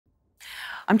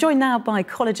I'm joined now by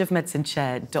College of Medicine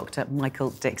Chair, Dr. Michael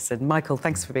Dixon. Michael,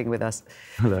 thanks for being with us.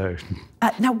 Hello.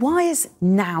 Now, why is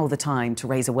now the time to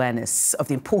raise awareness of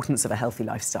the importance of a healthy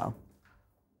lifestyle?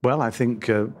 Well, I think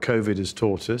COVID has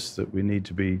taught us that we need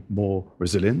to be more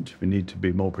resilient, we need to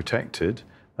be more protected,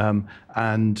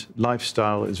 and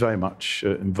lifestyle is very much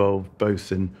involved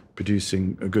both in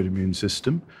producing a good immune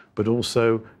system, but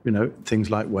also, things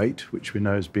like weight, which we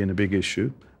know has been a big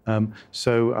issue.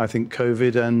 So I think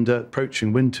COVID and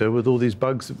approaching winter with all these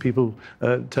bugs that people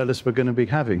tell us we're going to be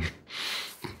having.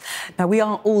 Now, we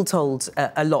are all told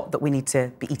a lot that we need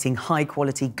to be eating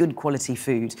high-quality, good-quality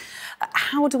food.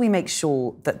 How do we make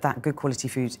sure that that good-quality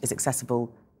food is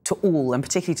accessible to all, and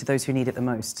particularly to those who need it the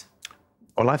most?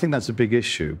 Well, I think that's a big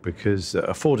issue because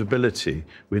affordability,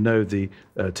 we know the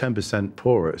 10%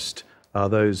 poorest are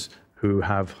those who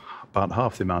have about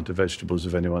half the amount of vegetables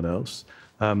of anyone else.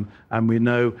 And we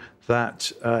know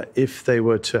that if they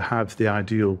were to have the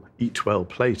ideal eat well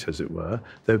plate, as it were,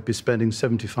 they'd be spending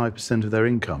 75% of their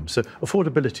income. So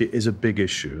affordability is a big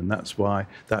issue, and that's why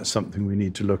that's something we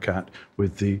need to look at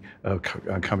with the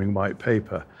coming white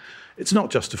paper. It's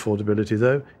not just affordability,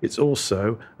 though. It's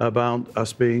also about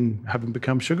us having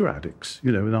become sugar addicts,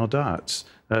 in our diets.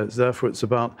 Therefore, it's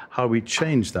about how we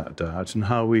change that diet and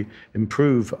how we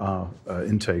improve our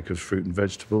intake of fruit and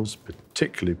vegetables,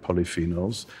 particularly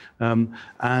polyphenols,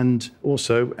 and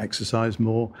also exercise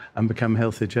more and become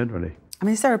healthier generally. I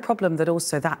mean, is there a problem that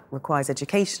also that requires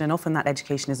education, and often that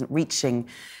education isn't reaching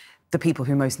the people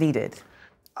who most need it?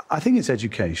 I think it's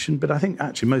education, but I think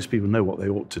actually most people know what they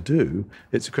ought to do.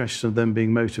 It's a question of them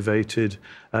being motivated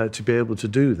to be able to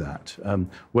do that.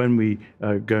 When we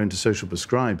go into social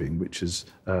prescribing, which is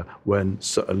when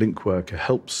a link worker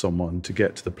helps someone to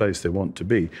get to the place they want to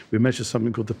be, we measure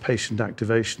something called the Patient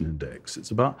Activation Index.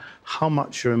 It's about how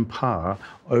much you're in power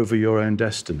over your own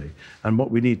destiny. And what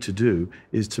we need to do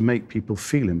is to make people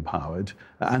feel empowered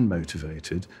and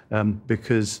motivated,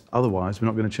 because otherwise we're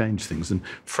not going to change things. And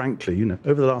frankly,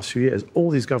 over the last few years,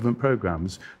 all these government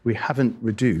programmes, we haven't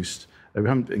increased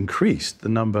the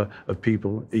number of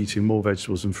people eating more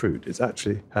vegetables and fruit. It's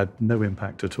actually had no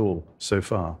impact at all so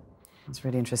far. That's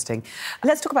really interesting.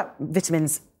 Let's talk about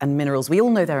vitamins and minerals. We all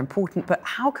know they're important, but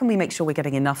how can we make sure we're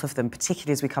getting enough of them,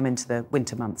 particularly as we come into the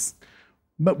winter months?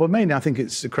 Well, mainly I think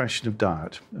it's a question of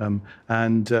diet.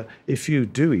 If you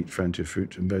do eat plenty of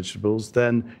fruit and vegetables,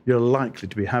 then you're likely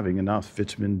to be having enough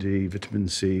vitamin D, vitamin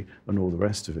C, and all the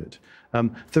rest of it.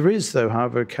 There is, though,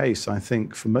 however, a case, I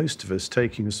think, for most of us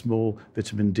taking a small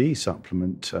vitamin D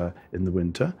supplement in the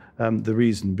winter. The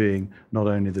reason being not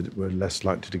only that we're less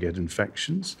likely to get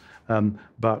infections,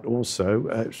 but also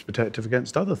it's protective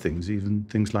against other things, even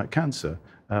things like cancer.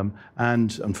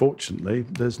 And unfortunately,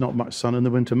 there's not much sun in the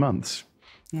winter months.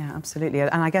 Yeah, absolutely.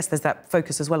 And I guess there's that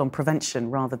focus as well on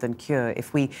prevention rather than cure.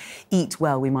 If we eat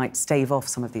well, we might stave off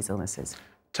some of these illnesses.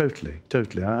 Totally,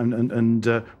 totally.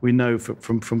 And we know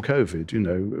from COVID,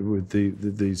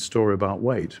 with the story about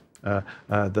weight,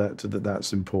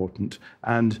 that's important.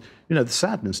 And, the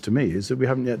sadness to me is that we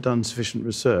haven't yet done sufficient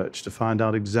research to find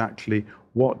out exactly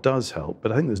what does help.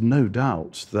 But I think there's no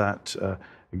doubt that,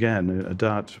 again, a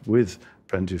diet with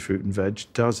plenty of fruit and veg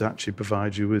does actually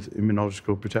provide you with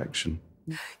immunological protection.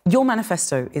 Your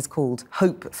manifesto is called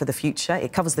Hope for the Future.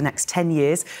 It covers the next 10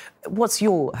 years. What's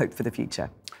your hope for the future?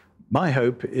 My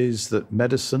hope is that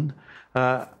medicine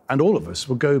and all of us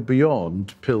will go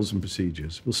beyond pills and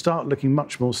procedures. We'll start looking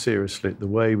much more seriously at the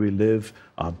way we live,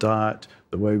 our diet,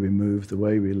 the way we move, the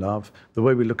way we love, the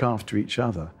way we look after each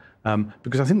other.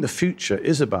 Because I think the future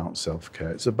is about self-care.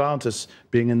 It's about us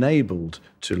being enabled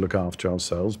to look after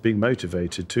ourselves, being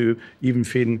motivated to, even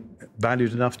feeling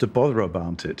valued enough to bother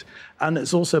about it. And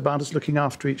it's also about us looking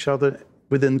after each other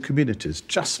within communities,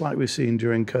 just like we've seen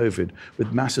during COVID,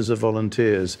 with masses of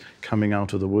volunteers coming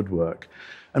out of the woodwork.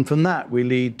 And from that, we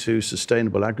lead to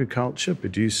sustainable agriculture,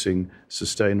 producing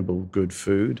sustainable, good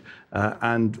food,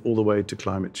 and all the way to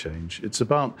climate change. It's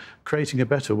about creating a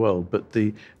better world, but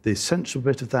the essential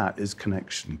bit of that is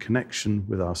connection. Connection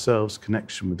with ourselves,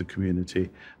 connection with the community,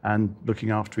 and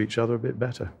looking after each other a bit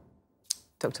better.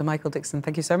 Dr. Michael Dixon,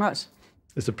 thank you so much.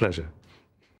 It's a pleasure.